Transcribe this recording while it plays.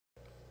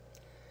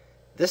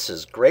This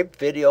is Grape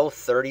Video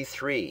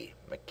 33,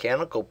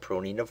 Mechanical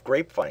Pruning of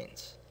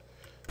Grapevines.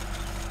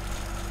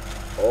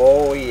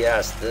 Oh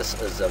yes, this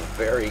is a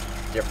very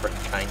different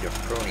kind of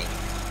pruning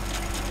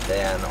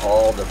than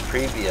all the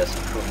previous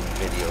pruning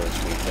videos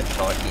we've been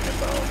talking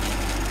about.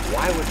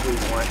 Why would we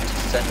want to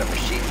send a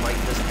machine like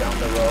this down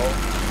the road?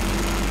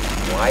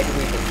 Why do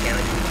we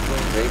mechanically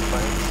prune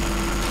grapevines?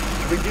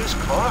 To reduce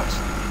cost.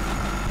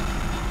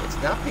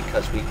 It's not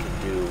because we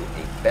can do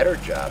a better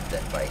job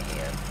than by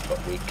hand,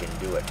 but we can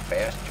do it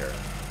faster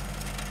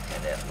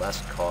and at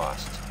less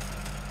cost.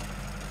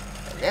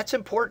 And that's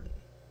important.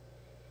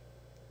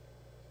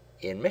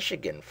 In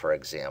Michigan, for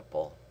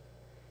example,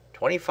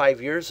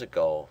 25 years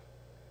ago,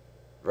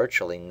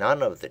 virtually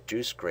none of the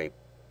juice grape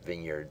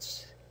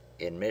vineyards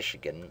in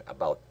Michigan,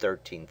 about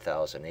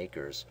 13,000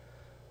 acres,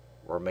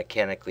 were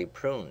mechanically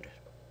pruned.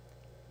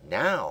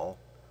 Now,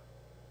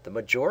 the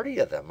majority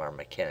of them are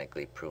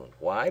mechanically pruned.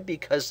 Why?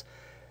 Because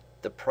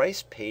the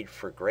price paid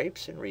for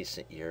grapes in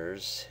recent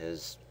years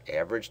has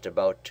averaged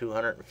about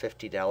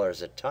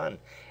 $250 a ton,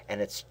 and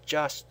it's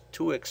just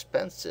too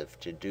expensive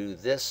to do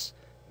this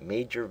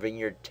major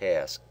vineyard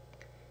task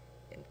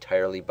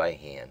entirely by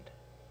hand.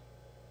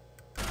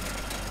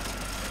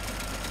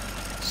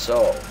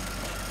 So,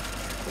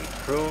 we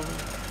prune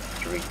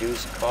to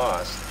reduce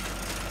cost,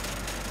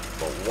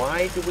 but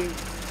why do we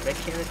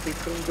mechanically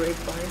prune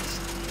grapevines?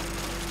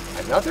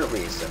 Another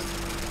reason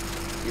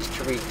is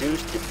to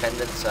reduce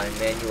dependence on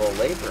manual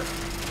labor.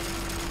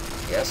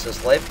 Yes,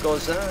 as life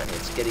goes on,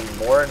 it's getting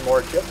more and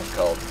more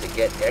difficult to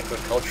get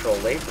agricultural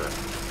labor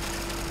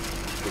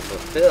to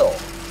fulfill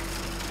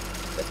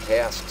the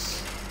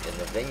tasks in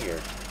the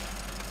vineyard,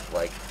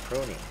 like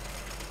pruning.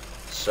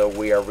 So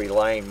we are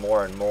relying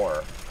more and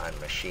more on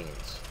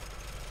machines.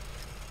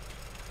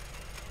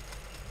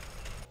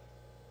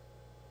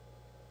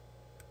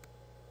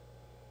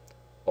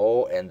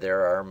 Oh, and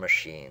there are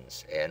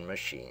machines and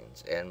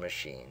machines and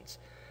machines.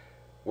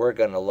 We're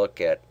going to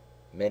look at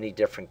many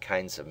different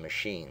kinds of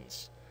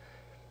machines,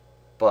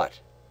 but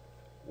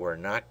we're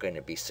not going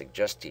to be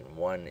suggesting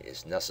one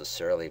is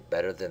necessarily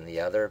better than the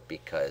other,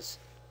 because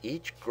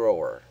each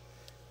grower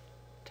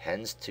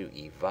tends to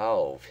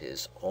evolve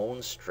his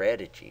own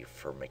strategy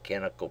for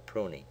mechanical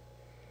pruning.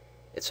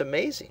 It's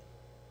amazing,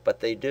 but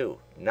they do.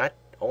 Not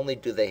only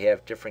do they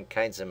have different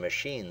kinds of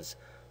machines,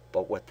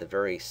 but with the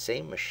very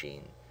same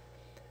machine,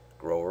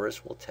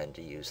 growers will tend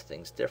to use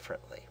things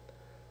differently.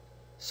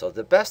 So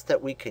the best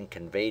that we can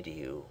convey to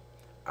you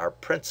are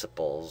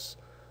principles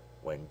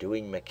when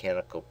doing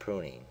mechanical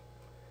pruning.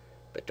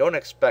 But don't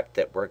expect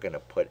that we're going to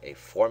put a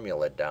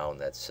formula down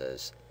that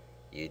says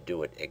you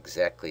do it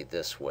exactly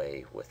this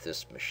way with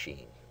this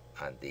machine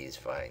on these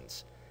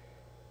vines,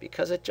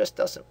 because it just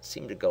doesn't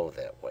seem to go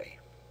that way.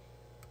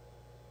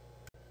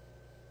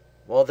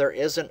 Well, there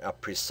isn't a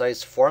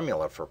precise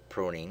formula for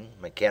pruning,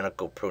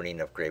 mechanical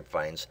pruning of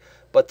grapevines,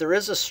 but there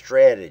is a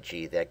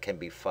strategy that can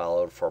be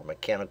followed for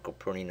mechanical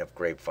pruning of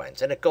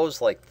grapevines, and it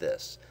goes like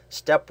this.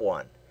 Step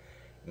 1,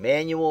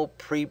 manual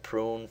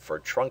pre-prune for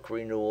trunk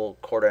renewal,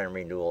 cordon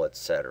renewal,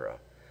 etc.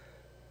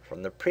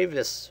 From the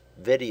previous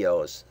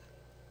videos,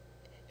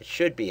 it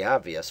should be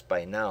obvious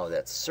by now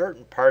that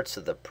certain parts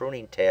of the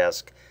pruning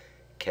task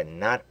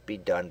cannot be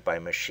done by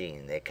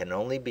machine. They can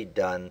only be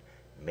done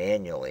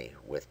manually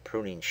with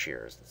pruning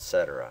shears,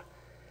 etc.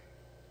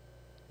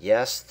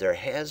 Yes, there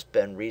has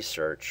been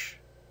research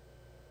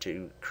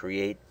to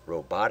create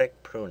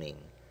robotic pruning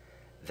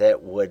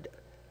that would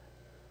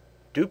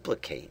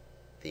duplicate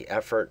the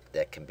effort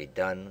that can be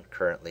done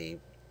currently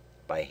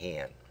by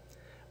hand.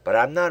 But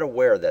I'm not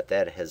aware that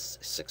that has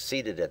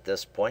succeeded at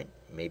this point,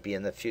 maybe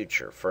in the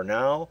future. For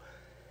now,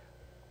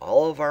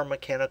 all of our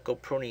mechanical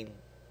pruning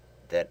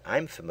that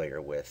I'm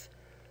familiar with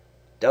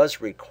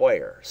does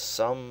require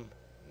some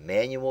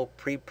manual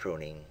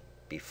pre-pruning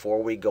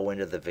before we go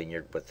into the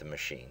vineyard with the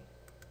machine.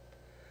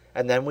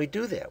 And then we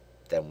do that.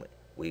 Then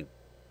we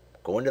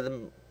go into the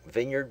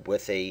vineyard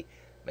with a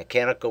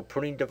mechanical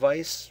pruning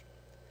device,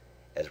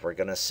 as we're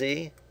going to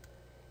see,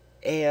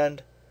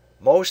 and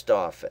most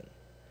often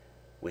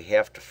we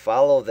have to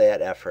follow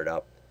that effort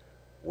up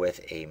with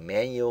a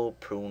manual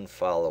prune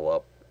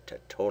follow-up to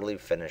totally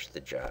finish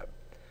the job.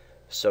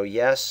 So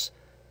yes,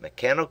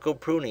 mechanical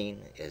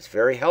pruning is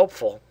very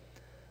helpful,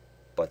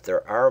 but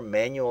there are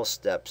manual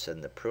steps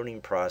in the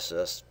pruning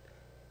process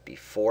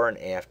before and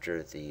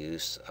after the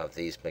use of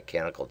these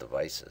mechanical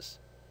devices.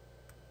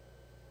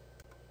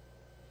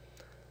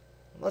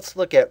 Let's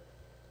look at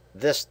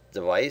this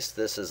device.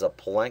 This is a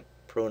Pruning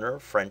pruner,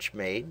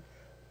 French-made,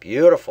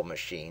 beautiful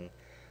machine.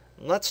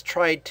 Let's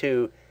try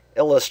to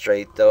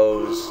illustrate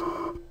those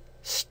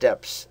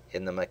steps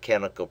in the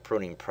mechanical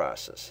pruning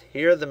process.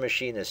 Here the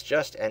machine is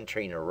just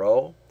entering a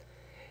row.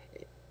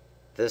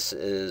 This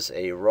is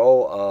a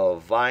row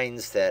of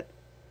vines that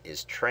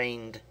is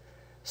trained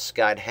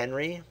Scott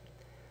Henry.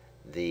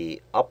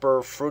 The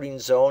upper fruiting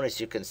zone, as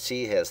you can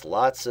see, has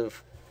lots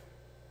of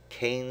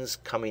canes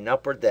coming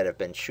upward that have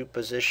been shoot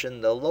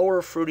positioned. The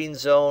lower fruiting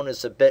zone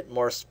is a bit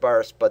more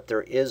sparse, but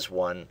there is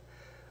one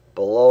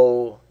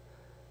below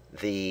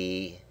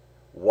the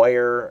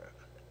wire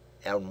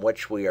on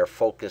which we are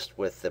focused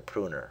with the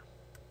pruner.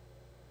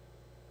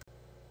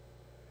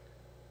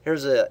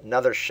 Here's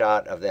another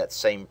shot of that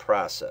same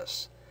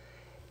process.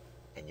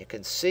 And you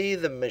can see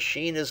the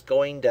machine is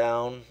going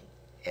down,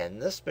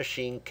 and this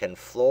machine can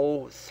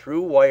flow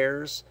through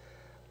wires,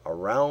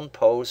 around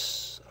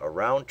posts,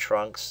 around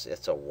trunks.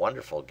 It's a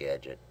wonderful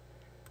gadget.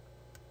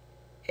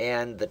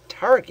 And the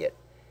target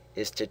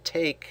is to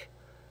take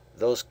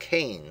those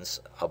canes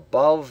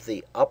above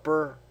the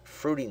upper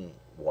fruiting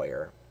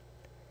wire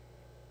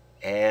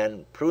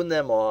and prune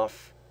them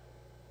off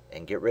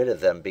and get rid of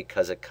them,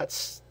 because it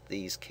cuts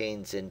these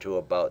canes into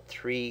about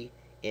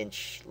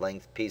 3-inch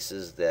length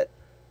pieces that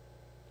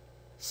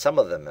some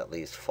of them at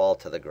least fall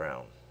to the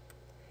ground.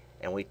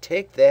 And we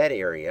take that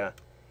area,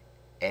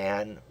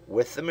 and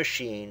with the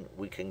machine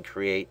we can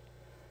create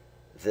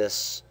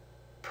this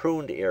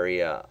pruned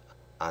area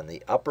on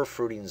the upper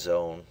fruiting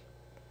zone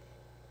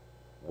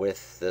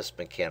with this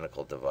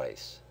mechanical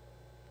device.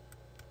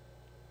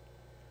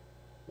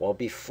 Well,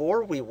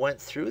 before we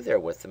went through there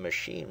with the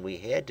machine, we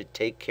had to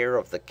take care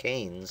of the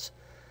canes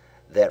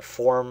that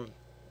form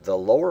the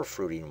lower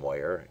fruiting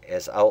wire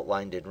as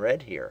outlined in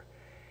red here.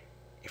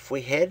 If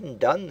we hadn't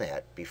done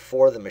that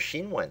before the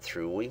machine went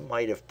through, we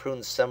might have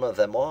pruned some of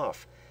them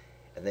off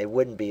and they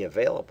wouldn't be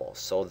available.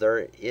 So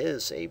there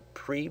is a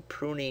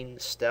pre-pruning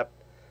step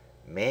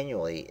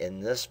manually in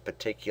this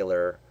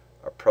particular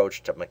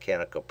approach to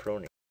mechanical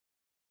pruning.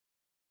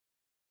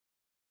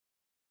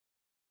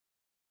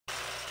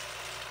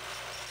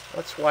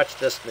 Let's watch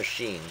this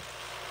machine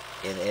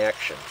in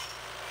action.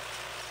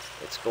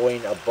 It's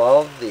going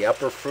above the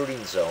upper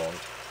fruiting zone.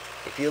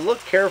 If you look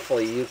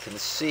carefully, you can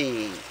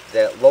see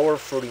that lower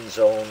fruiting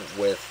zone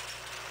with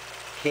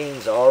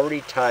canes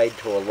already tied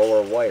to a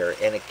lower wire,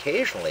 and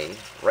occasionally,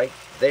 right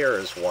there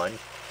is one,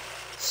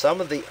 some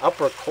of the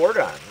upper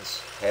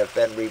cordons have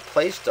been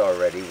replaced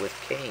already with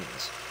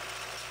canes.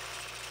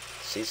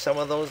 See some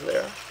of those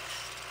there?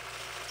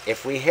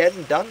 If we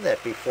hadn't done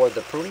that before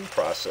the pruning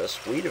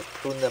process, we'd have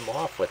pruned them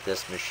off with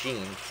this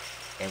machine,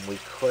 and we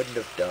couldn't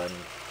have done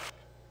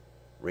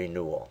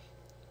renewal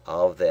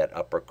of that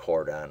upper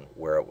cordon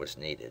where it was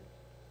needed.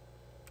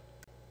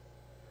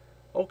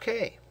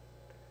 Okay,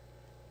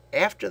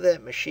 after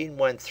that machine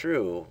went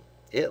through,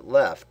 it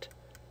left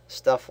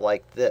stuff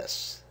like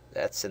this.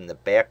 That's in the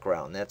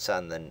background. That's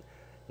on the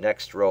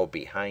next row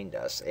behind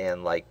us,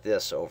 and like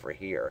this over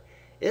here.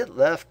 It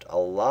left a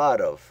lot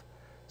of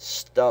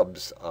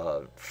stubs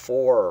of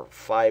 4 or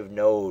 5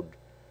 node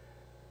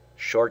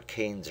short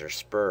canes or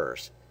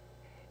spurs,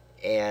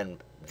 and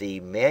the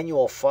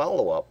manual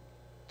follow-up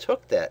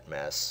took that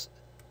mess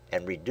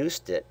and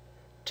reduced it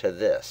to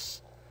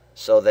this,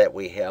 so that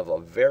we have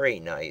a very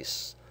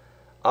nice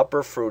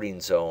upper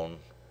fruiting zone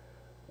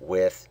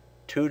with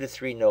 2 to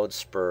 3 node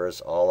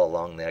spurs all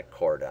along that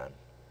cordon.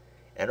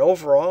 And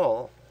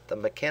overall, the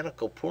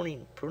mechanical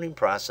pruning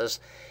process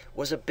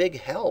was a big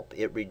help.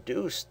 It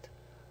reduced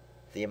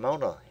the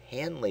amount of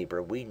hand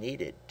labor we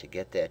needed to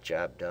get that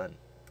job done.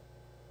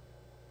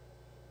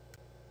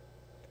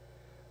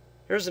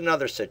 Here's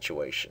another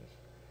situation.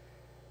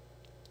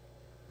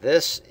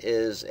 This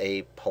is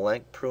a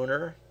palenque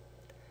pruner,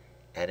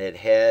 and it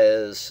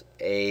has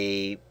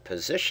a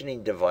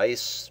positioning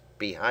device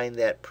behind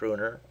that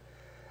pruner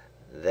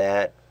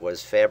that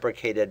was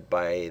fabricated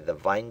by the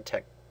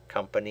Vine-Tech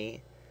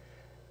company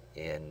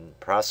in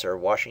Prosser,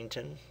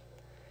 Washington.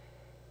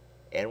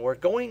 And we're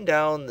going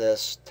down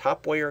this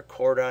top wire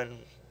cordon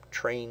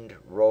trained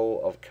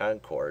row of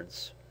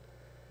concords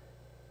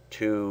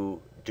to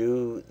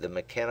do the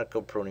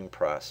mechanical pruning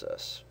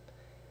process.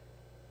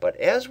 But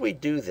as we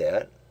do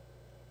that,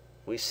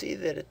 we see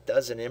that it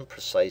does an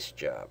imprecise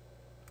job.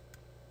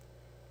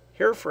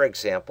 Here, for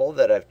example,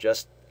 that I've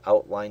just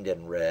outlined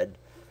in red,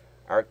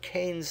 are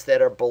canes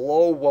that are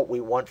below what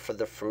we want for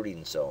the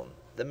fruiting zone.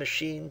 The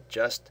machine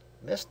just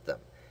missed them.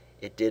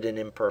 It did an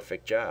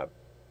imperfect job.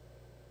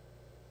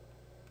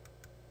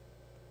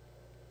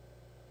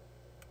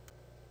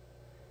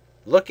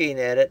 Looking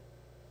at it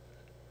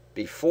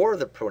before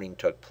the pruning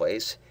took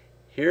place,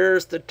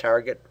 here's the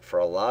target for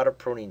a lot of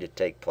pruning to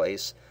take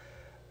place,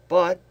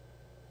 but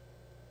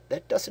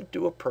that doesn't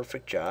do a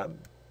perfect job.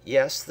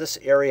 Yes, this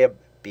area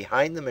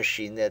behind the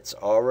machine that's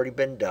already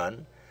been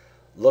done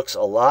looks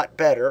a lot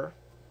better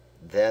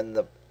than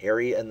the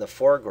area in the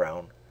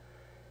foreground,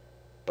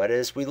 but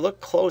as we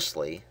look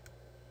closely,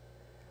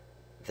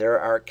 there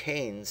are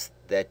canes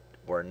that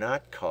were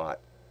not caught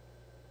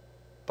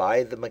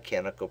by the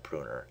mechanical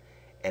pruner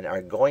and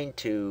are going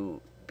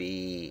to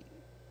be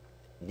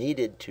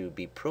needed to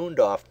be pruned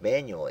off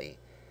manually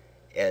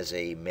as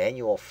a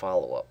manual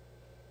follow-up.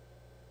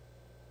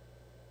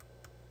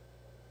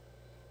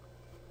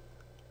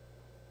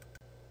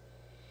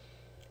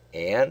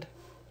 And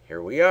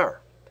here we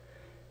are.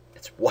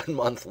 It's 1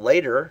 month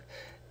later.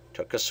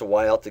 Took us a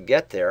while to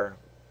get there,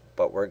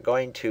 but we're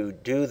going to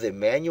do the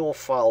manual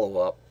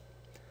follow-up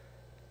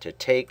to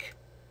take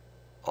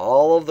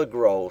all of the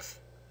growth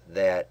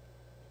that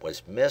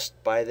was missed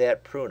by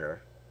that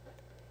pruner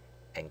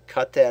and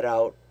cut that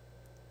out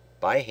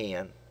by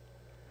hand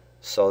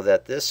so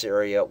that this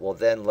area will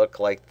then look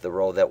like the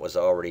row that was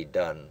already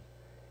done,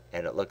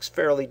 and it looks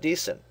fairly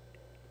decent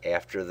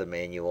after the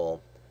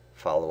manual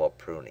follow-up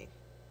pruning.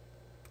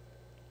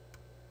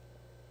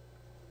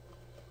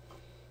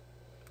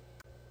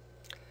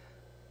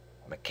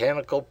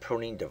 Mechanical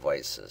pruning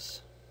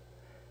devices.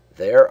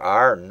 There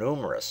are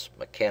numerous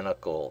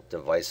mechanical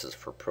devices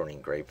for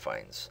pruning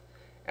grapevines,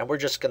 and we're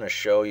just going to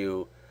show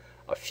you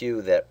a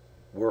few that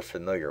we're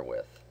familiar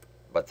with,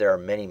 but there are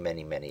many,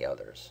 many, many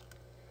others.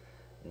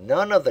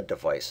 None of the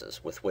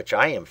devices with which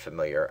I am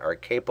familiar are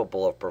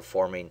capable of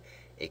performing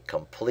a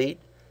complete,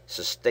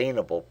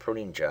 sustainable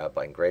pruning job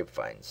on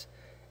grapevines,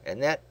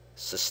 and that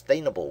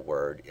sustainable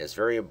word is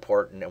very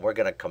important, and we're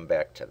going to come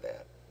back to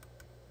that.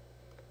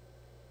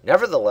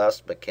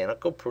 Nevertheless,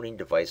 mechanical pruning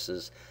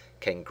devices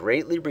can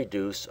greatly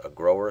reduce a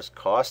grower's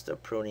cost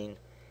of pruning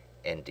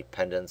and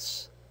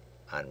dependence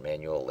on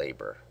manual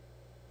labor.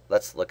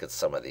 Let's look at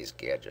some of these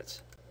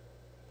gadgets.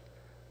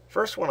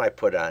 First one I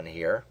put on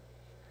here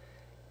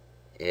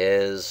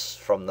is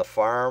from the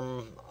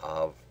farm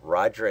of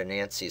Roger and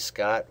Nancy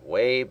Scott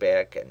way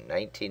back in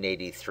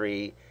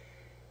 1983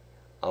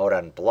 out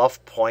on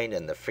Bluff Point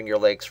in the Finger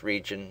Lakes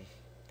region,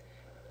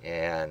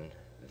 and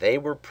they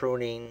were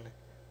pruning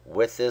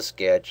with this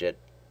gadget,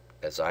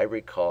 as I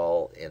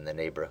recall, in the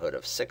neighborhood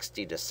of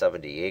 60 to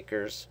 70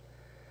 acres.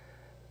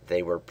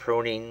 They were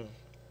pruning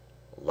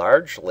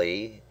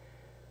largely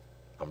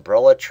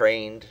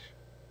umbrella-trained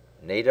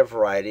native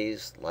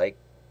varieties like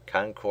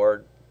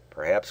Concord,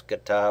 perhaps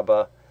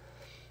Catawba,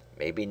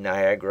 maybe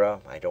Niagara.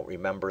 I don't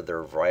remember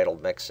their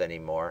varietal mix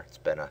anymore. It's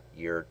been a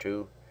year or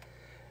two.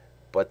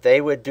 But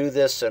they would do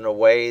this in a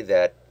way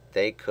that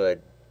they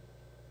could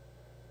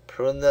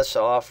prune this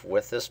off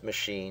with this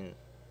machine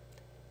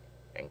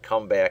and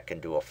come back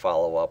and do a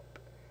follow-up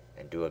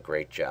and do a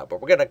great job. But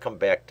we're going to come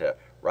back to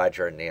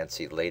Roger and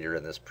Nancy later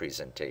in this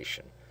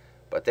presentation.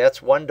 But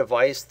that's one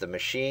device. The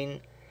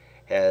machine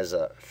has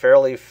a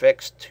fairly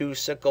fixed 2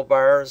 sickle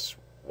bars,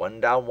 one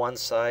down one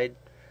side,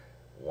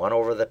 one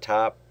over the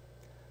top.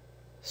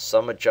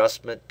 Some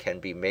adjustment can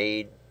be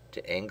made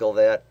to angle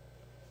that,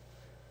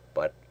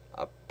 but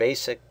a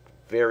basic,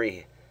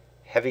 very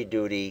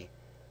heavy-duty,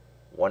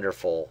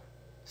 wonderful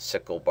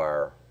sickle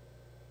bar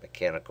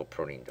mechanical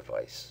pruning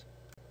device.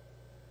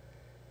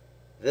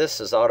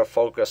 This is out of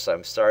focus,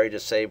 I'm sorry to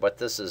say, but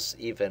this is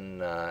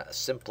even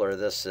simpler.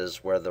 This is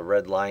where the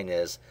red line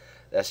is.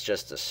 That's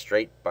just a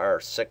straight bar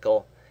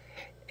sickle,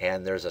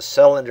 and there's a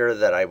cylinder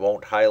that I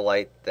won't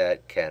highlight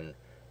that can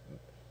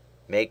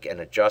make an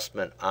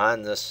adjustment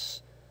on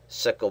this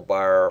sickle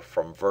bar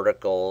from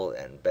vertical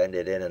and bend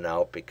it in and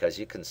out, because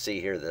you can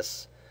see here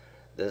this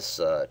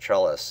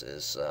trellis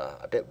is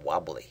a bit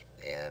wobbly,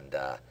 and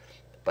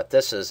but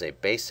this is a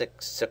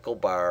basic sickle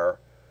bar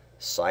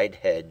side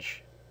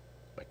hedge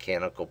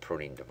mechanical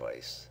pruning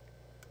device.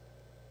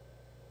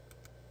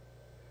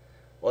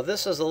 Well,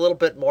 this is a little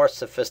bit more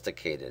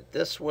sophisticated.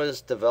 This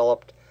was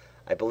developed,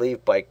 I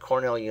believe, by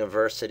Cornell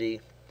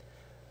University,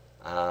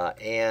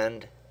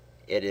 and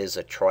it is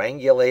a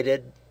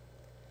triangulated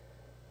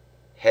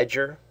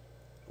hedger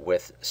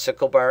with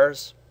sickle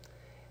bars,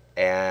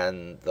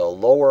 and the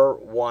lower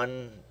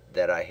one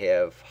that I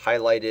have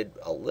highlighted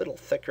a little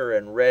thicker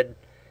in red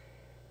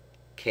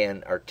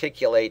can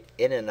articulate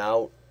in and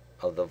out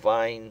of the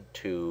vine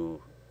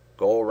to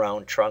go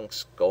around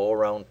trunks, go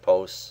around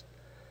posts,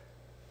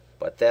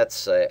 but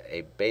that's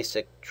a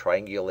basic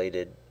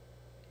triangulated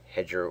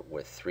hedger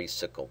with 3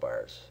 sickle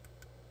bars.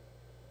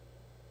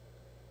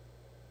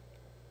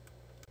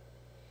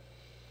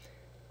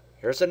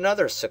 Here's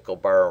another sickle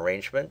bar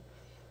arrangement.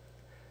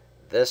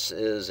 This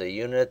is a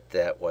unit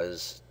that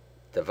was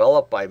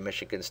developed by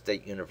Michigan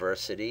State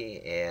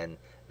University and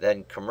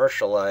then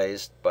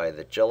commercialized by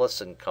the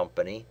Jellison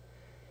Company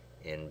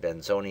in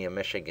Benzonia,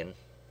 Michigan.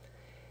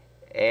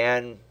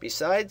 And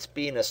besides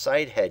being a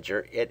side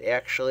hedger, it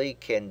actually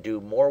can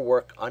do more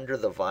work under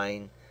the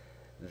vine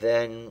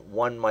than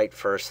one might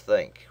first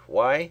think.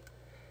 Why?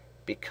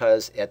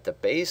 Because at the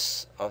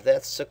base of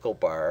that sickle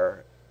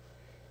bar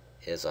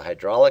is a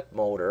hydraulic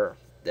motor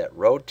that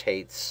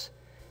rotates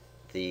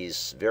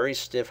these very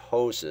stiff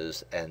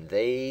hoses, and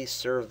they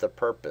serve the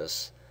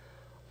purpose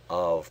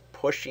of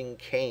pushing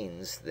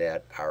canes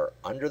that are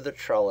under the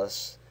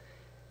trellis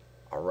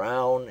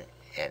around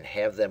and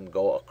have them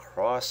go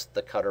across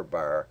the cutter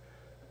bar,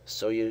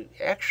 so you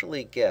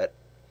actually get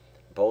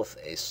both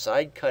a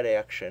side cut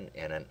action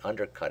and an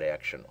undercut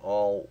action,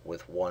 all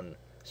with one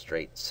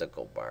straight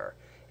sickle bar.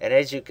 And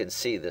as you can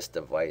see, this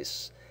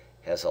device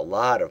has a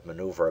lot of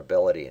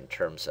maneuverability in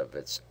terms of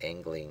its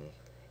angling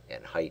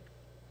and height,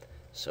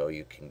 so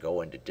you can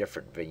go into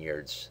different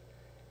vineyards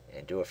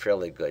and do a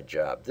fairly good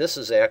job. This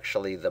is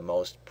actually the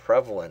most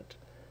prevalent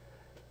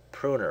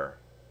pruner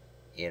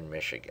in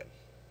Michigan.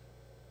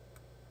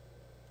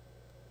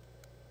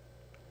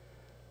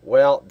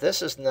 Well,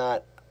 this is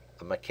not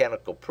a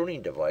mechanical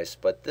pruning device,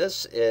 but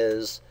this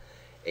is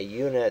a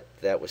unit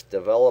that was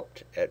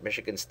developed at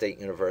Michigan State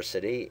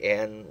University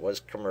and was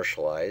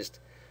commercialized,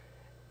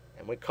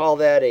 and we call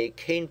that a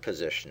cane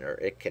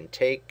positioner. It can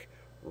take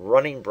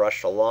running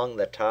brush along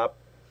the top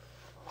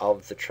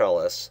of the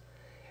trellis,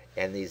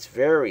 and these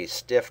very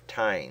stiff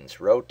tines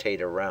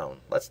rotate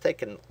around. Let's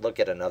take a look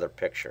at another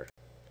picture.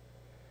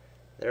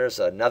 There's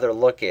another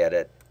look at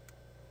it,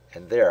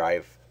 and there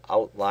I've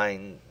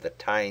outlined the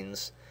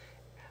tines,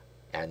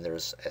 and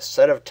there's a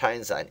set of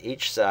tines on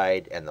each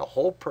side, and the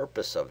whole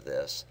purpose of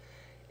this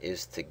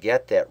is to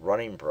get that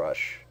running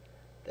brush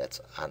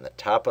that's on the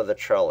top of the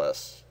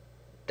trellis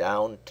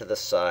down to the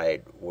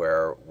side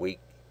where we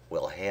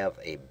will have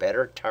a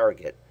better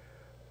target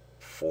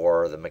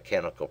for the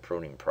mechanical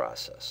pruning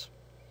process.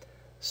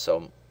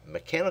 So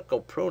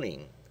mechanical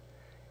pruning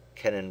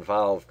can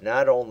involve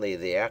not only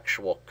the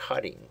actual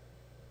cutting,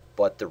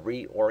 but the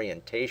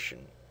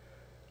reorientation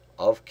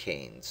of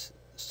canes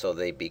so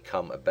they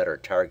become a better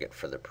target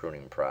for the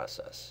pruning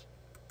process.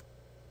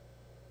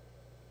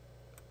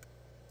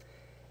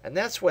 And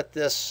that's what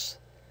this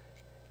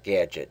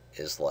gadget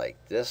is like.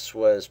 This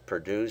was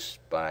produced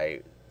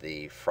by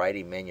the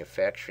Friday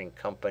Manufacturing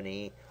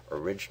Company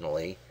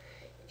originally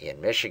in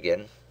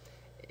Michigan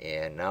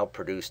and now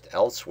produced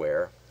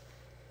elsewhere.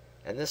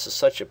 And this is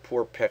such a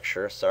poor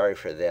picture, sorry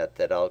for that,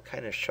 that I'll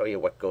kind of show you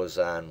what goes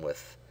on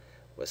with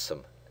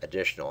some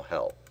additional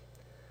help.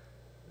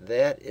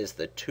 That is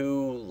the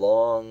two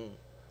long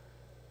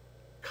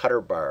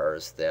cutter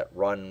bars that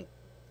run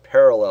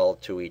parallel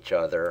to each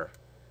other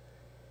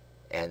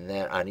and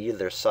then on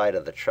either side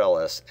of the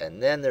trellis,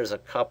 and then there's a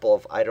couple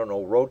of, I don't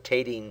know,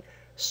 rotating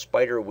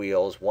spider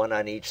wheels, one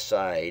on each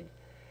side,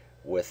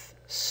 with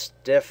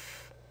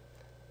stiff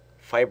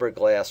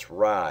fiberglass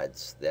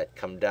rods that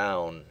come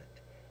down,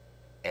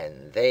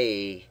 and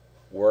they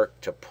work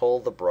to pull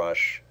the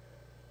brush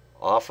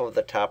off of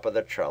the top of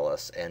the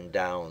trellis and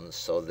down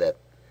so that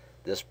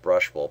this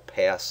brush will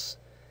pass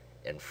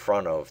in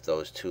front of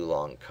those two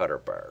long cutter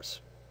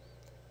bars.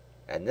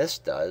 And this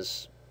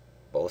does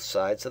both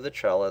sides of the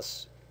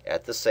trellis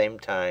at the same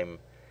time.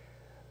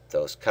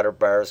 Those cutter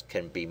bars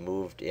can be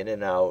moved in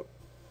and out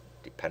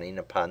depending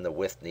upon the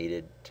width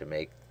needed to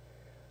make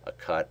a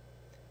cut,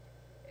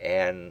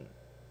 and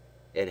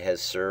it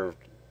has served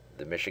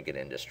the Michigan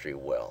industry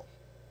well.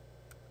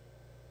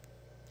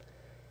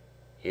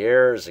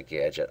 Here's a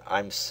gadget.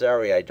 I'm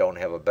sorry I don't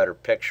have a better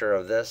picture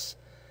of this.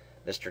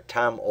 Mr.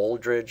 Tom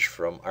Oldridge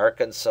from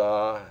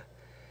Arkansas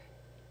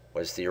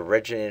was the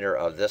originator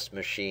of this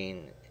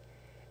machine,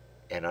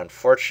 and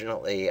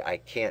unfortunately I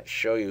can't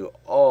show you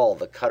all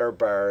the cutter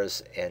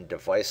bars and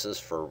devices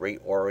for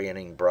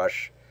reorienting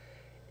brush.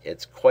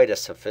 It's quite a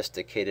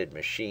sophisticated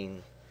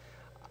machine.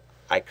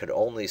 I could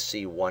only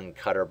see one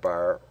cutter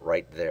bar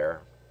right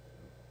there,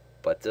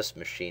 but this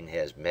machine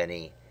has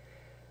many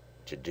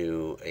to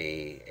do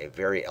a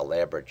very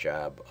elaborate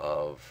job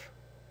of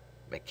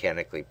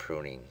mechanically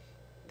pruning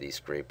these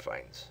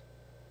grapevines.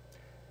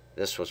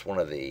 This was one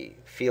of the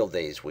field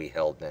days we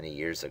held many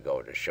years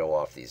ago to show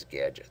off these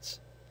gadgets.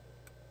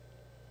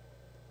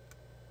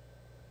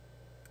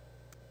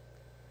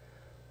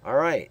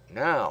 Alright,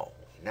 now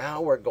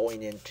we're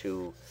going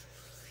into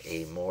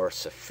a more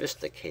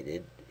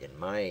sophisticated, in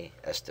my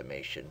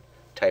estimation,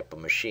 type of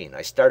machine.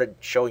 I started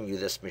showing you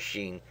this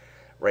machine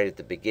right at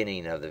the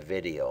beginning of the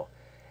video.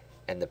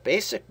 And the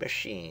basic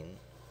machine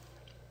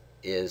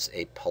is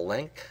a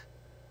Pruning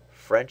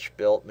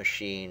French-built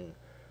machine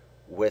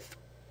with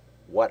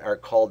what are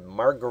called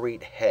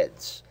marguerite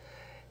heads,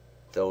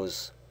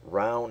 those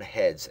round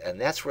heads, and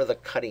that's where the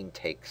cutting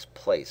takes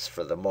place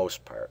for the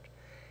most part.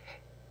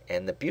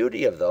 And the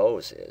beauty of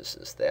those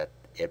is that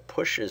it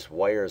pushes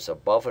wires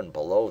above and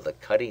below the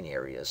cutting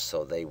areas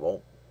so they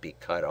won't be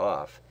cut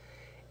off.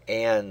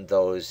 And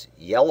those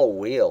yellow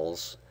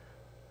wheels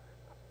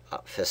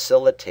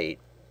facilitate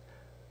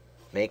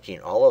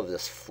making all of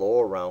this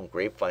flow around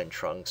grapevine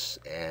trunks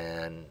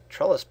and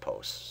trellis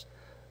posts.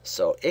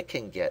 So it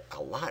can get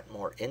a lot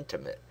more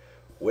intimate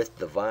with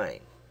the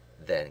vine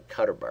than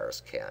cutter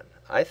bars can.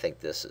 I think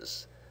this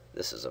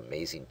is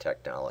amazing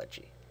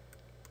technology.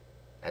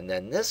 And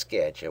then this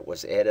gadget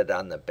was added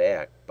on the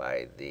back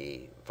by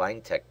the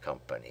VineTech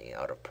company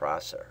out of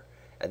Prosser.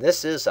 And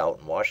this is out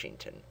in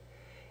Washington.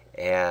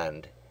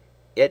 And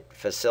it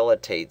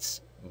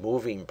facilitates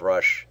moving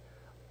brush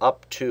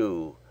up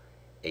to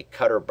a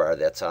cutter bar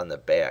that's on the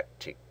back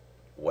to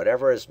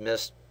whatever is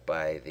missed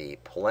by the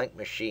Pruning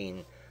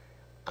machine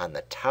on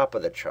the top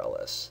of the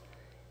trellis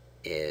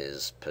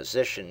is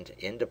positioned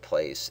into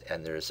place,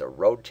 and there's a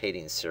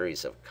rotating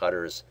series of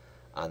cutters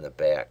on the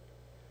back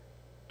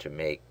to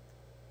make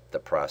the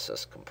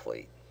process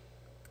complete.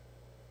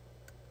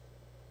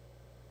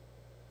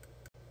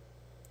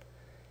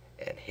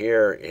 And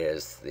here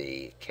is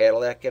the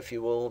Cadillac, if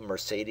you will,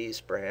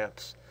 Mercedes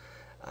perhaps,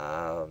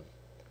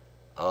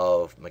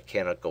 of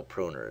mechanical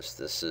pruners.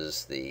 This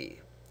is the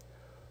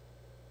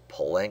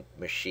Pruning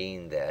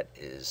machine that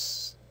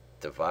is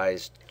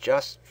devised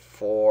just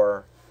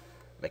for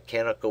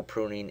mechanical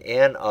pruning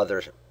and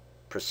other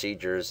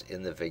procedures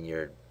in the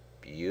vineyard.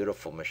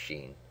 Beautiful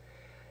machine.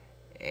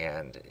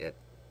 And it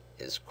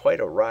is quite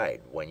a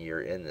ride when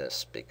you're in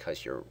this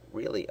because you're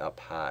really up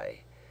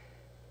high.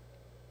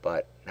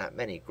 But not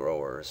many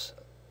growers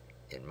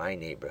in my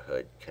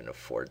neighborhood can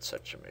afford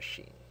such a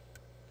machine.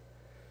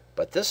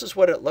 But this is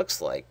what it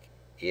looks like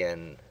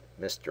in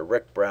Mr.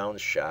 Rick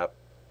Brown's shop.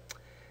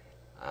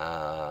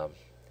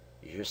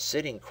 You're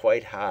sitting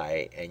quite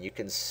high, and you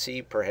can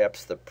see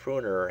perhaps the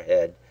pruner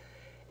head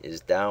is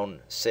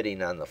down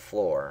sitting on the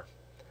floor,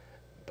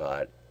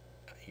 but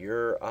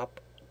you're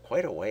up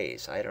quite a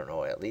ways, I don't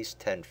know, at least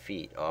 10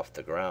 feet off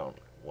the ground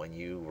when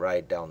you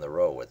ride down the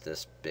road with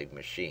this big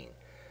machine.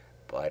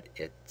 But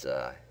it's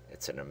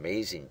an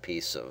amazing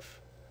piece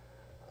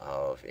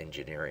of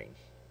engineering.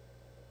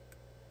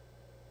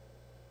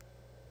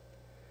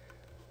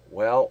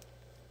 Well,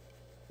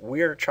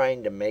 we're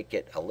trying to make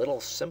it a little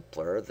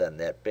simpler than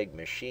that big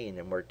machine,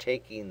 and we're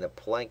taking the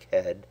plank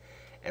head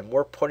and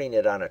we're putting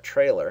it on a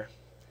trailer.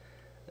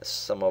 This is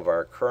some of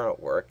our current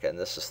work, and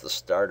this is the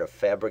start of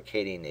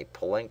fabricating a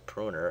plank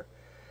pruner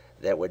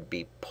that would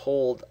be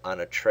pulled on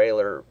a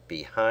trailer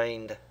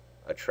behind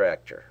a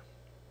tractor.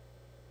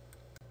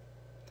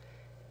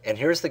 And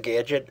here's the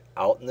gadget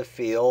out in the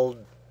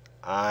field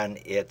on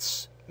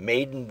its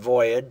maiden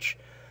voyage.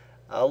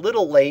 A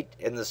little late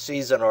in the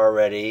season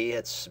already.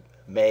 It's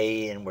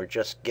May, and we're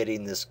just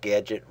getting this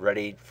gadget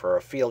ready for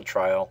a field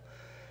trial.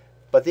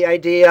 But the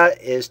idea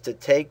is to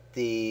take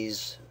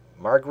these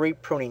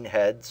Marguerite pruning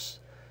heads,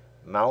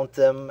 mount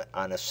them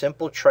on a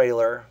simple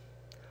trailer.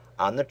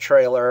 On the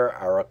trailer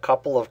are a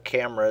couple of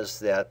cameras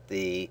that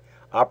the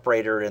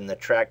operator in the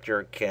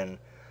tractor can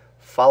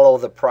follow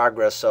the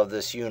progress of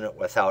this unit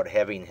without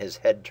having his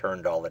head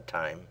turned all the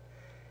time.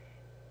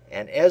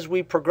 And as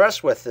we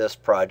progress with this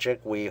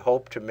project, we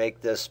hope to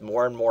make this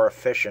more and more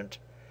efficient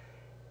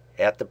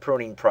at the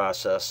pruning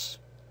process,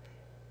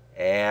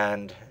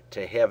 and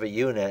to have a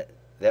unit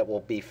that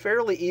will be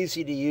fairly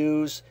easy to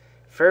use,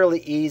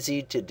 fairly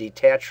easy to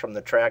detach from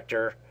the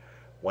tractor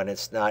when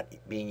it's not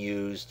being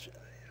used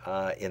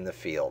in the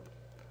field.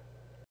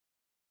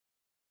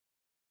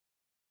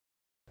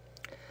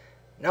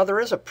 Now, there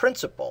is a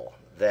principle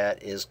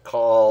that is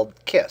called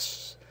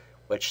KISS,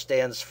 which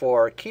stands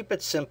for Keep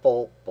It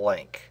Simple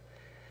Blank.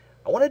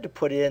 I wanted to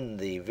put in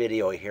the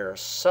video here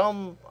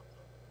some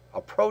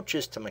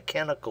approaches to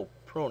mechanical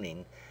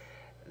pruning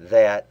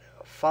that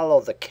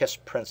follow the KISS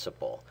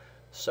principle.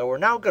 So we're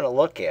now going to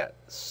look at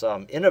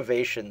some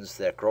innovations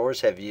that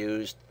growers have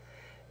used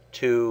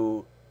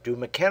to do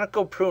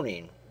mechanical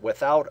pruning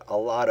without a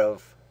lot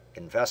of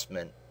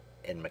investment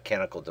in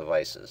mechanical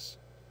devices.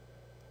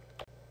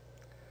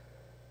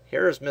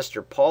 Here is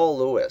Mr. Paul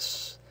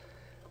Lewis,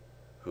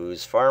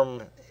 whose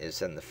farm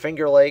is in the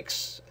Finger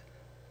Lakes,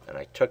 and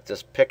I took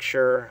this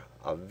picture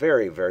a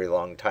very, very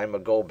long time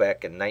ago,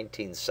 back in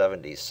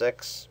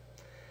 1976.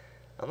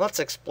 And let's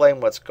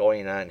explain what's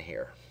going on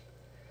here.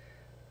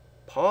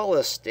 Paul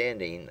is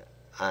standing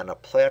on a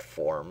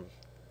platform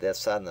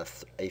that's on a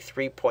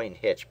 3-point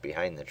hitch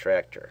behind the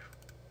tractor,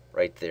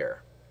 right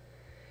there.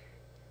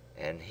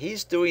 And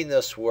he's doing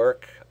this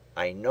work,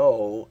 I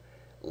know,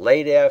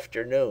 late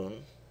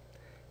afternoon,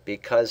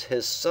 because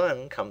his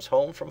son comes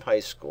home from high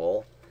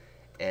school,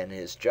 and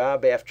his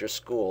job after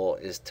school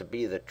is to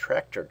be the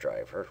tractor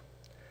driver,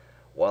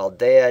 while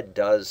Dad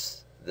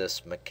does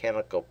this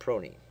mechanical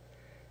pruning.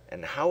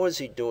 And how is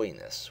he doing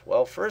this?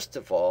 Well, first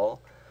of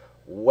all,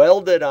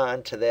 welded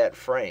onto that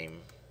frame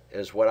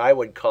is what I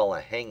would call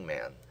a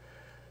hangman.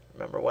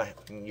 Remember when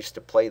you used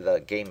to play the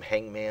game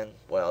Hangman?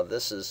 Well,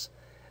 this is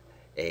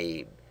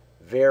a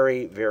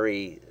very,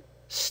 very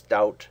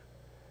stout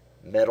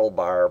metal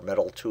bar,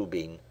 metal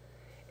tubing,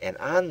 and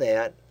on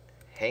that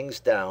hangs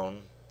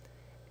down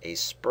a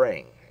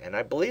spring. And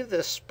I believe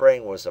this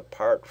spring was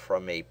apart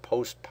from a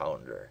post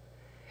pounder.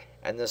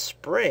 And the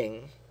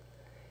spring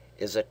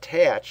is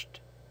attached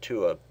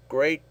to a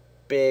great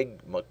big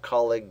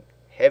McCulloch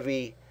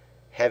heavy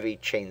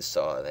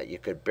chainsaw that you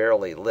could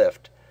barely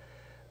lift,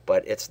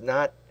 but it's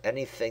not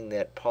anything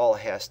that Paul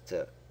has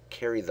to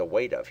carry the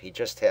weight of. He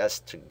just has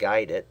to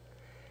guide it,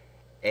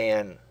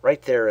 and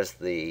right there is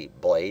the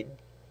blade.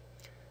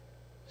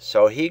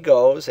 So he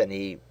goes and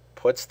he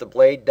puts the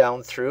blade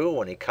down through.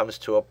 When he comes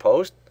to a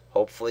post,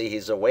 hopefully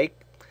he's awake,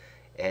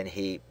 and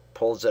he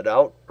pulls it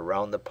out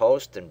around the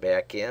post and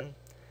back in.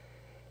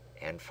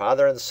 And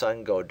father and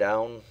son go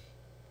down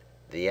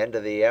the end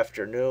of the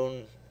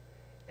afternoon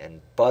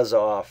and buzz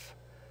off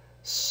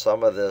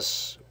some of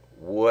this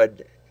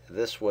wood.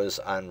 This was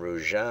on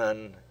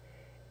Rougeon,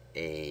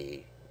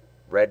 a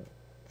red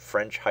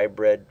French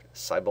hybrid,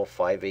 Cybele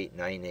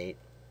 5898.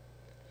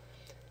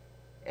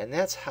 And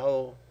that's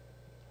how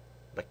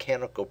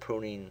mechanical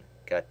pruning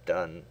got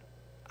done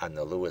on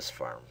the Lewis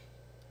farm.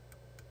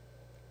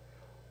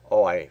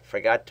 Oh, I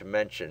forgot to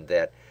mention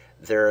that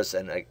there's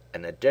an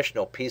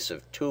additional piece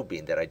of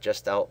tubing that I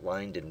just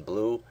outlined in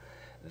blue.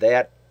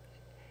 That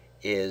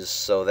is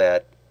so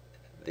that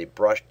the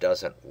brush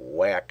doesn't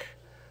whack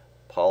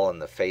Paul in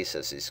the face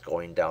as he's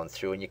going down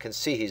through. And you can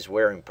see he's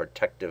wearing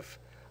protective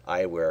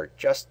eyewear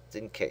just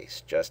in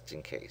case, just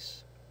in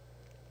case.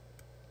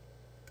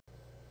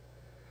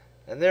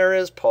 And there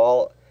is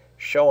Paul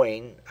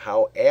showing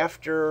how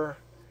after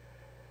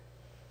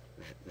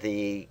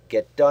they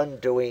get done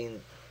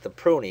doing the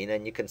pruning,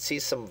 and you can see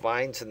some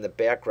vines in the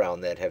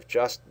background that have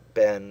just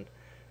been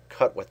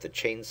cut with the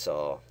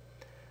chainsaw.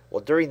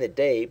 Well, during the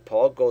day,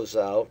 Paul goes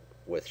out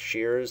with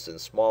shears and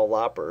small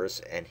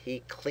loppers and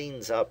he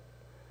cleans up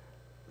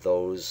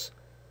those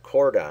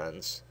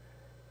cordons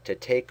to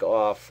take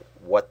off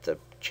what the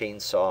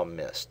chainsaw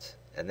missed.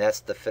 And that's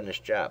the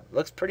finished job.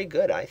 Looks pretty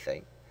good, I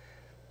think.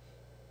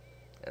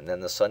 And then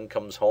the son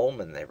comes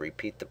home and they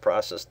repeat the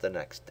process the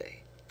next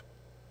day.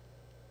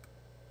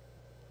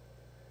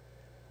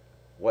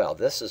 Well,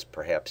 this is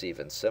perhaps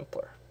even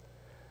simpler.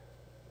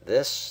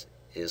 This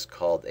is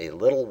called a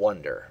Little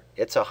Wonder.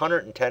 It's a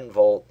 110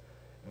 volt,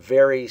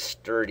 very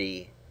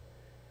sturdy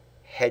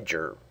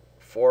hedger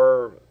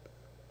for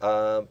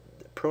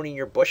pruning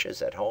your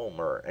bushes at home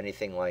or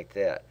anything like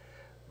that.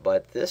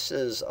 But this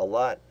is a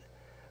lot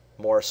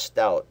more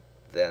stout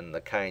than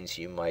the kinds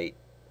you might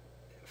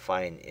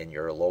find in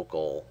your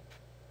local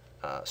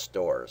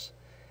stores.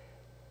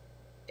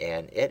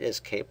 And it is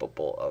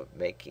capable of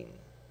making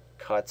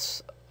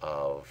cuts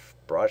of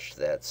brush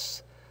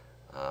that's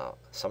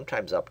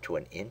sometimes up to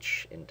 1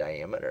 inch in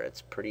diameter.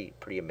 It's pretty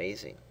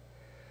amazing.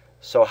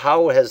 So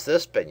how has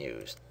this been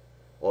used?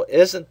 Well,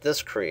 isn't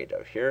this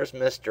creative? Here's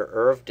Mr.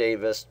 Irv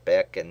Davis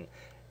back in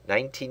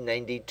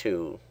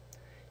 1992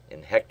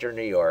 in Hector,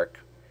 New York.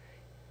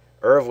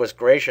 Irv was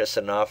gracious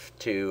enough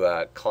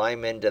to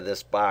climb into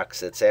this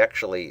box. It's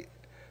actually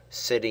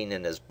sitting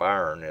in his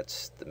barn.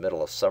 It's the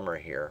middle of summer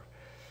here.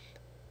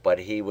 But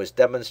he was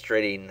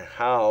demonstrating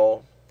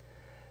how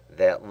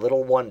that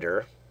Little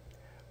Wonder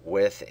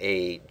with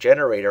a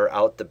generator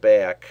out the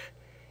back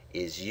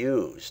is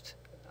used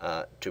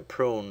to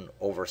prune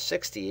over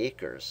 60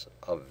 acres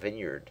of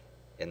vineyard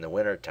in the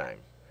wintertime.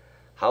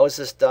 How is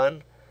this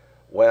done?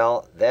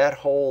 Well, that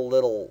whole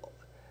little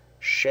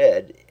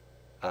shed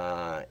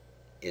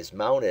is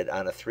mounted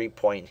on a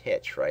 3-point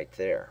hitch right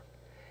there.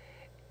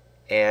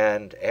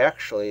 And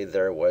actually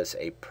there was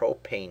a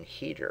propane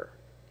heater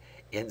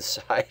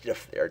inside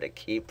of there to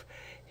keep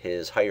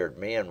his hired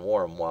man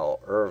warm while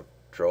Irv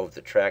drove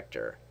the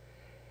tractor.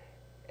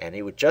 And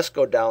he would just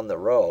go down the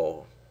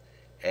row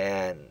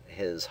and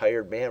his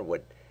hired man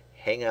would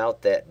hang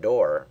out that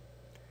door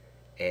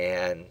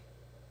and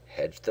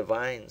hedge the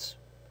vines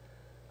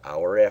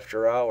hour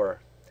after hour.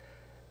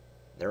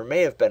 There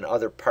may have been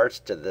other parts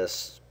to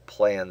this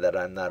plan that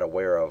I'm not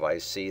aware of. I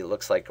see it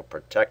looks like a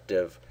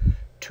protective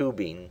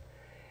tubing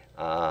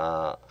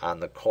on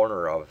the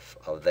corner of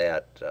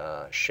that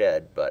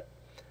shed, but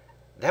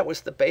that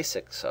was the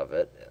basics of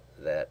it,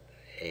 that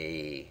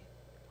a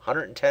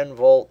 110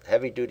 volt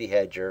heavy duty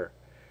hedger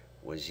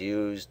was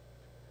used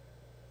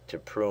to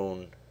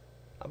prune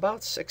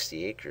about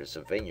 60 acres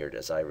of vineyard,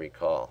 as I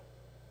recall.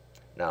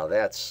 Now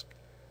that's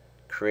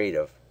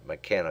creative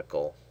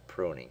mechanical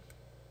pruning.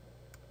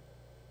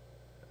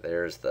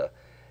 There's the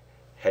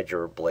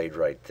hedger blade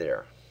right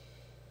there.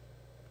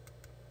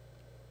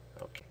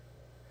 Okay.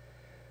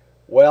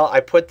 Well, I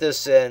put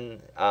this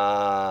in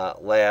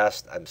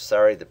last. I'm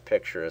sorry the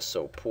picture is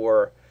so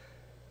poor,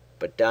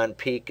 but Don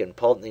Peak in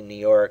Pulteney, New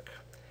York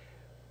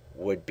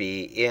would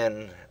be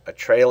in a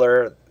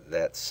trailer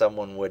that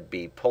someone would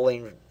be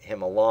pulling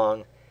him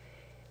along,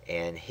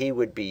 and he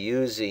would be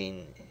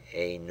using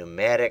a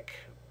pneumatic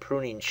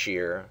pruning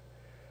shear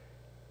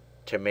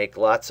to make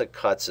lots of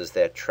cuts as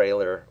that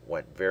trailer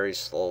went very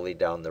slowly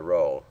down the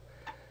row.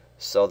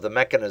 So the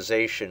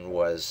mechanization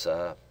was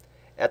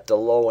at the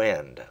low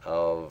end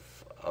of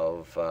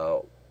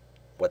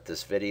what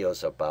this video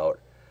is about.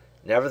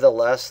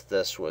 Nevertheless,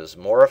 this was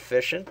more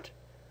efficient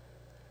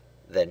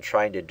than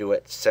trying to do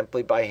it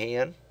simply by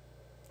hand,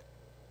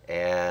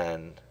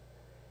 and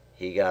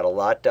he got a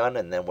lot done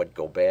and then would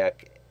go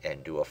back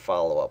and do a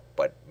follow-up,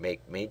 but make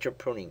major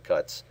pruning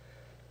cuts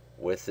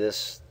with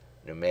this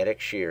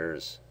pneumatic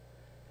shears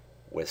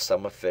with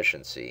some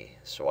efficiency.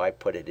 So I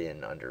put it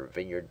in under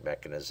vineyard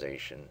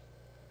mechanization,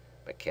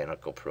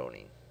 mechanical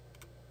pruning.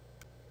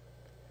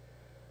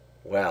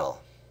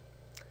 Well,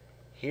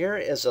 here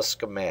is a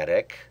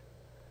schematic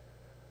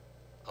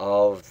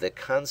of the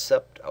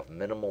concept of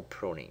minimal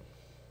pruning.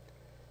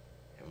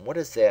 And what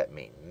does that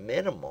mean?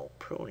 Minimal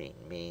pruning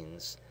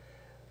means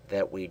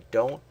that we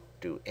don't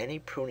do any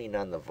pruning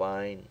on the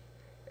vine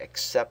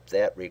except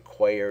that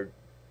required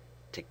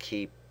to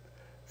keep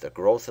the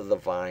growth of the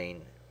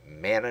vine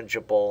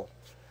manageable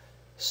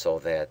so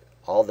that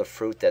all the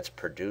fruit that's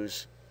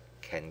produced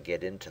can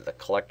get into the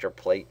collector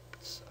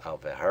plates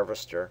of a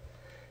harvester.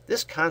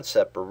 This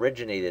concept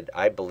originated,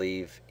 I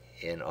believe,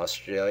 in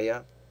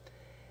Australia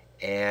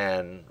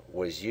and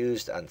was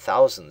used on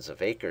thousands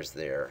of acres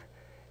there.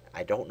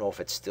 I don't know if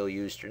it's still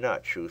used or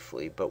not,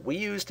 truthfully, but we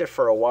used it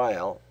for a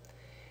while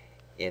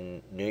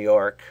in New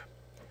York,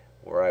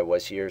 where I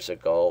was years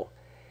ago.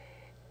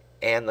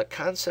 And the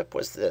concept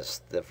was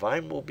this: the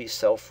vine will be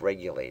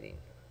self-regulating.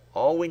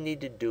 All we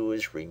need to do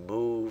is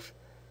remove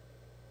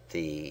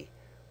the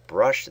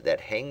brush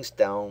that hangs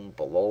down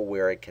below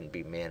where it can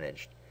be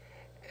managed,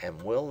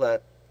 and we'll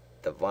let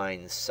the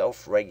vine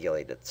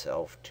self-regulate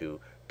itself to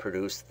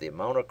produce the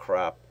amount of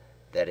crop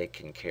that it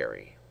can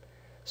carry.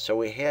 So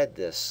we had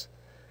this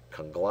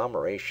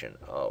conglomeration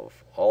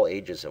of all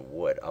ages of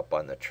wood up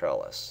on the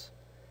trellis.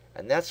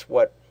 And that's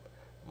what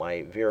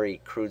my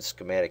very crude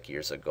schematic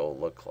years ago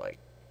looked like.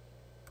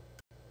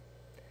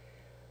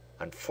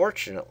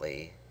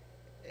 Unfortunately,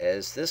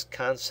 as this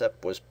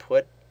concept was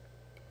put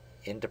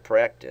into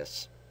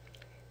practice,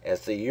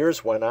 as the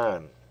years went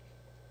on,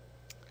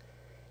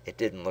 it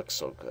didn't look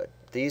so good.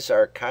 These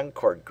are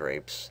Concord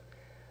grapes,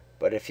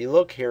 but if you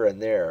look here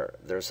and there,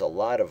 there's a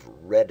lot of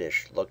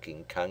reddish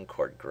looking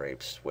Concord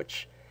grapes,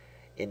 which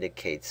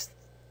indicates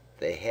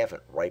they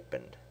haven't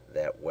ripened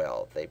that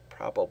well. They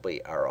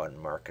probably are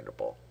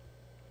unmarketable.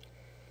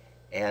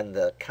 And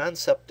the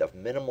concept of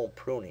minimal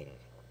pruning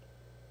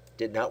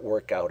did not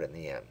work out in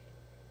the end.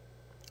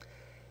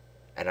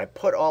 And I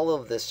put all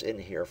of this in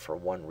here for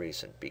one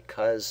reason,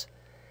 because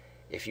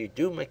if you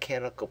do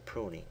mechanical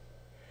pruning,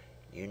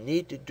 you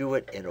need to do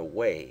it in a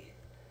way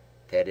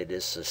that it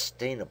is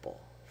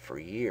sustainable for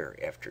year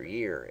after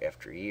year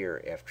after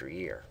year after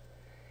year.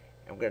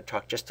 I'm going to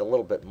talk just a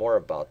little bit more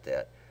about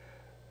that.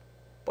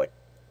 But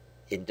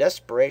in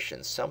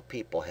desperation, some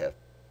people have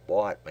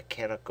bought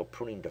mechanical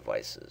pruning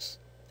devices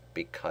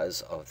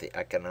because of the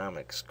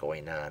economics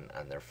going on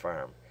their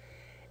farm.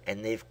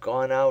 And they've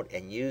gone out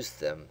and used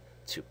them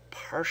to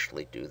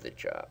partially do the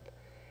job.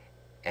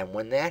 And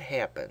when that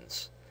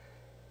happens,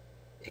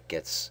 it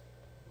gets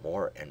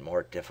more and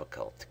more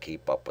difficult to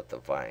keep up with the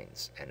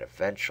vines, and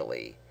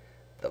eventually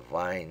the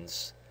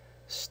vines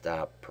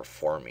stop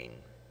performing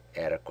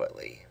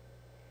adequately.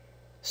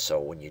 So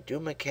when you do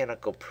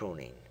mechanical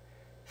pruning,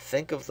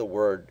 think of the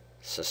word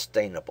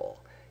sustainable.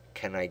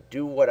 Can I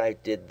do what I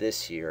did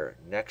this year,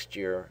 next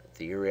year,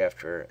 the year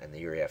after, and the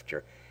year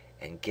after,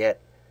 and get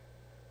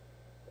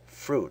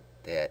fruit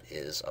that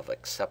is of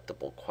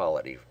acceptable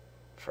quality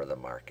for the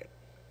market?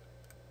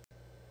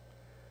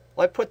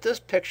 Well, I put this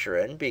picture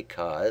in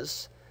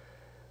because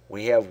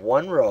we have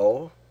one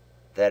row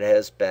that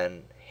has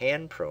been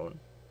hand pruned.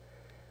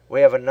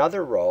 We have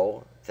another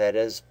row that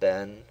has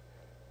been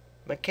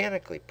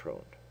mechanically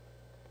pruned.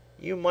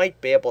 You might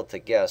be able to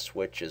guess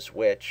which is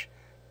which,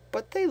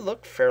 but they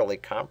look fairly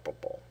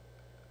comparable.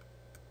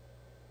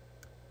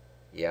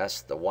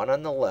 Yes, the one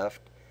on the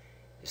left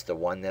is the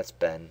one that's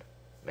been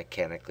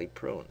mechanically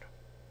pruned.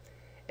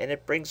 And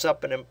it brings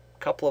up a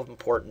couple of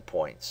important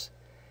points.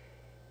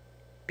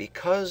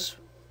 Because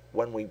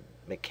when we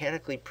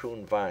mechanically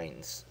prune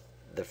vines,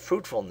 the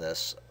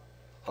fruitfulness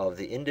of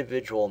the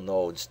individual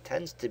nodes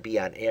tends to be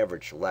on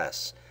average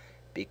less,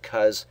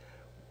 because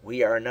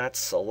we are not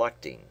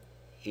selecting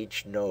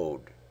each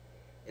node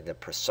in the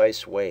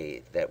precise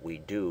way that we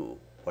do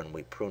when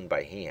we prune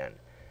by hand.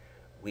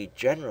 We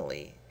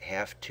generally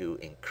have to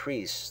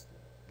increase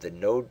the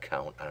node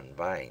count on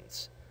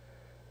vines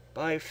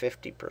by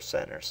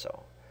 50% or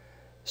so.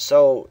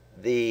 So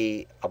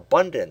the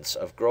abundance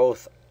of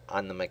growth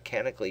on the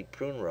mechanically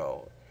prune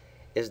row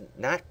is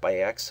not by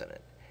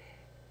accident.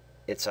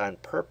 It's on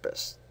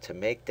purpose to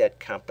make that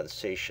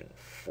compensation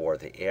for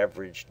the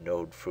average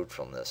node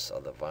fruitfulness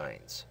of the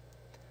vines.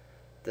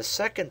 The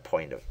second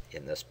point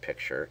in this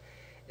picture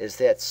is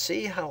that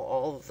see how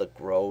all of the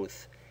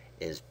growth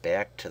is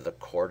back to the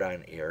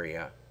cordon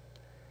area?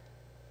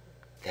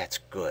 That's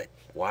good.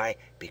 Why?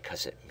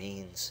 Because it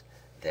means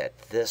that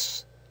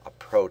this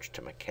approach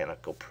to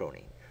mechanical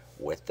pruning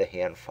with the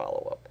hand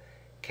follow-up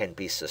can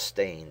be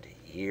sustained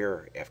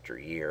year after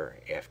year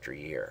after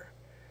year.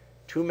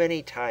 Too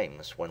many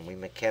times when we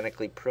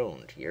mechanically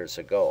pruned years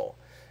ago,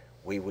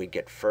 we would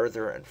get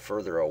further and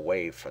further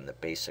away from the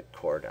basic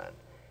cordon,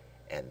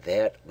 and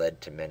that led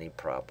to many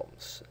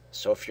problems.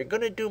 So if you're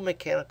going to do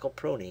mechanical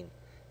pruning,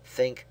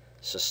 think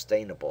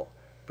sustainable,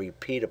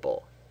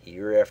 repeatable,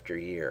 year after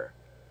year.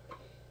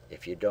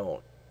 If you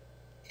don't,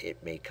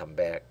 it may come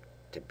back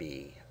to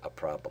be a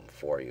problem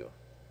for you.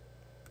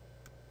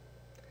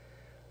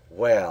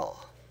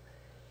 Well,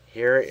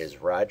 here is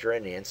Roger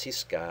and Nancy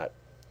Scott,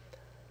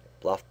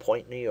 Bluff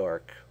Point, New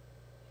York,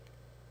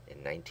 in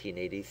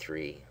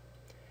 1983.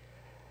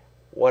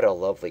 What a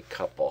lovely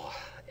couple.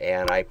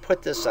 And I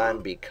put this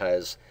on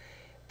because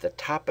the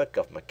topic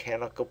of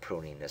mechanical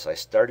pruning, as I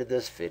started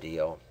this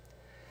video,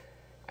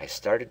 I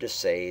started to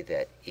say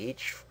that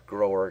each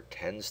grower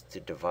tends to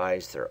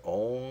devise their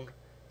own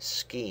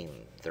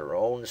scheme, their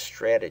own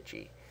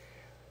strategy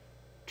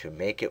to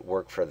make it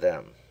work for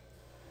them.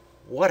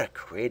 What a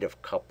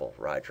creative couple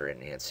Roger and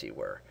Nancy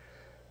were.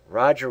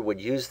 Roger would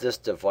use this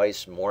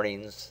device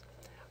mornings.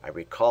 I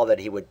recall that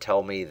he would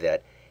tell me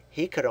that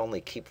he could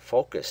only keep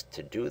focused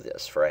to do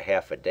this for a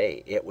half a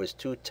day. It was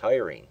too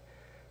tiring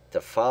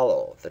to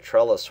follow the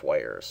trellis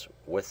wires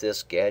with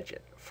this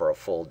gadget for a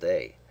full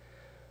day.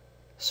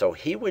 So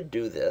he would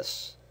do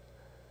this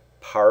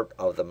part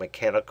of the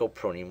mechanical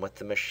pruning with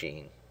the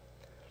machine.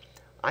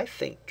 I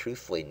think,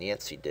 truthfully,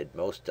 Nancy did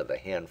most of the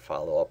hand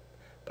follow-up,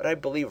 but I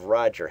believe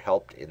Roger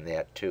helped in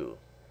that too.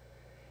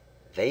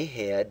 They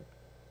had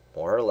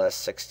more or less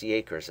 60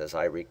 acres, as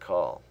I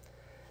recall.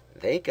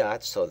 They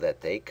got so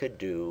that they could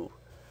do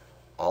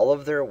all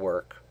of their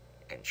work,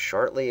 and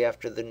shortly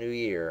after the new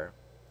year,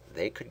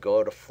 they could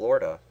go to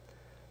Florida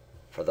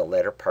for the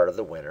latter part of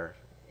the winter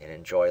and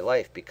enjoy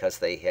life because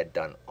they had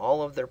done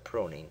all of their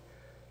pruning,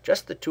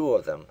 just the two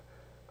of them,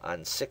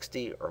 on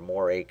 60 or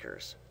more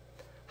acres.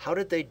 How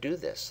did they do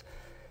this?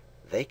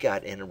 They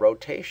got in a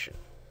rotation.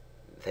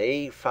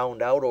 They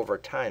found out over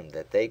time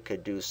that they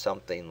could do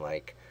something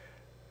like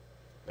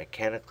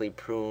mechanically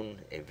prune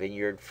a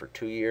vineyard for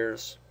 2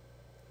 years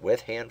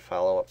with hand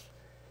follow-up,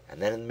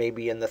 and then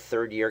maybe in the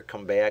third year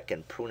come back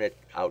and prune it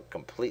out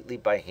completely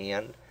by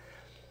hand,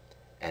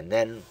 and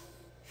then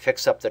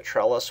fix up the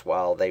trellis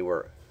while they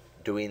were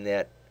doing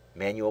that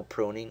manual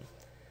pruning,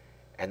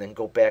 and then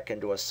go back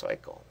into a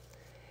cycle.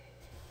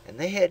 And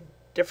they had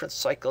different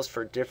cycles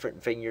for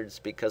different vineyards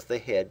because they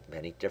had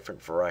many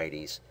different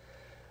varieties.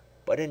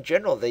 But in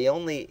general, they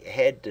only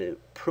had to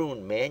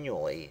prune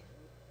manually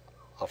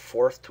a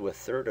fourth to a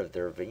third of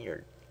their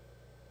vineyard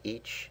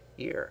each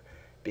year,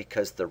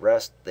 because the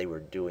rest they were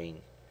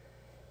doing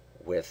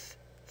with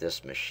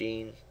this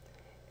machine,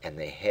 and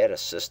they had a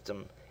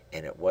system,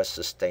 and it was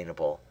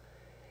sustainable.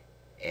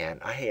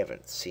 And I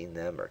haven't seen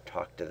them or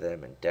talked to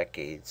them in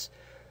decades,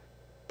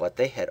 but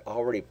they had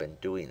already been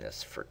doing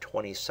this for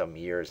 20 some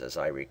years, as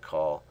I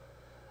recall,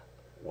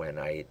 when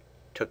I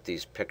took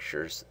these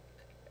pictures.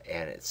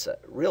 And it's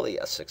really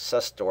a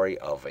success story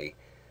of a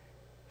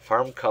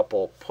farm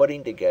couple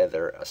putting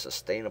together a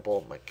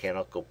sustainable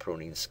mechanical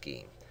pruning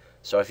scheme.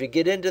 So if you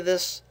get into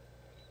this,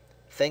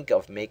 think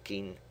of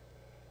making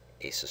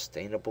a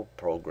sustainable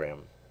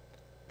program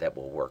that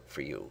will work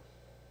for you.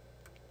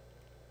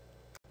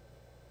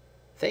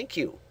 Thank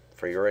you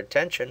for your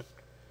attention,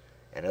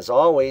 and as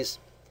always,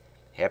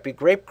 happy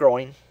grape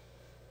growing.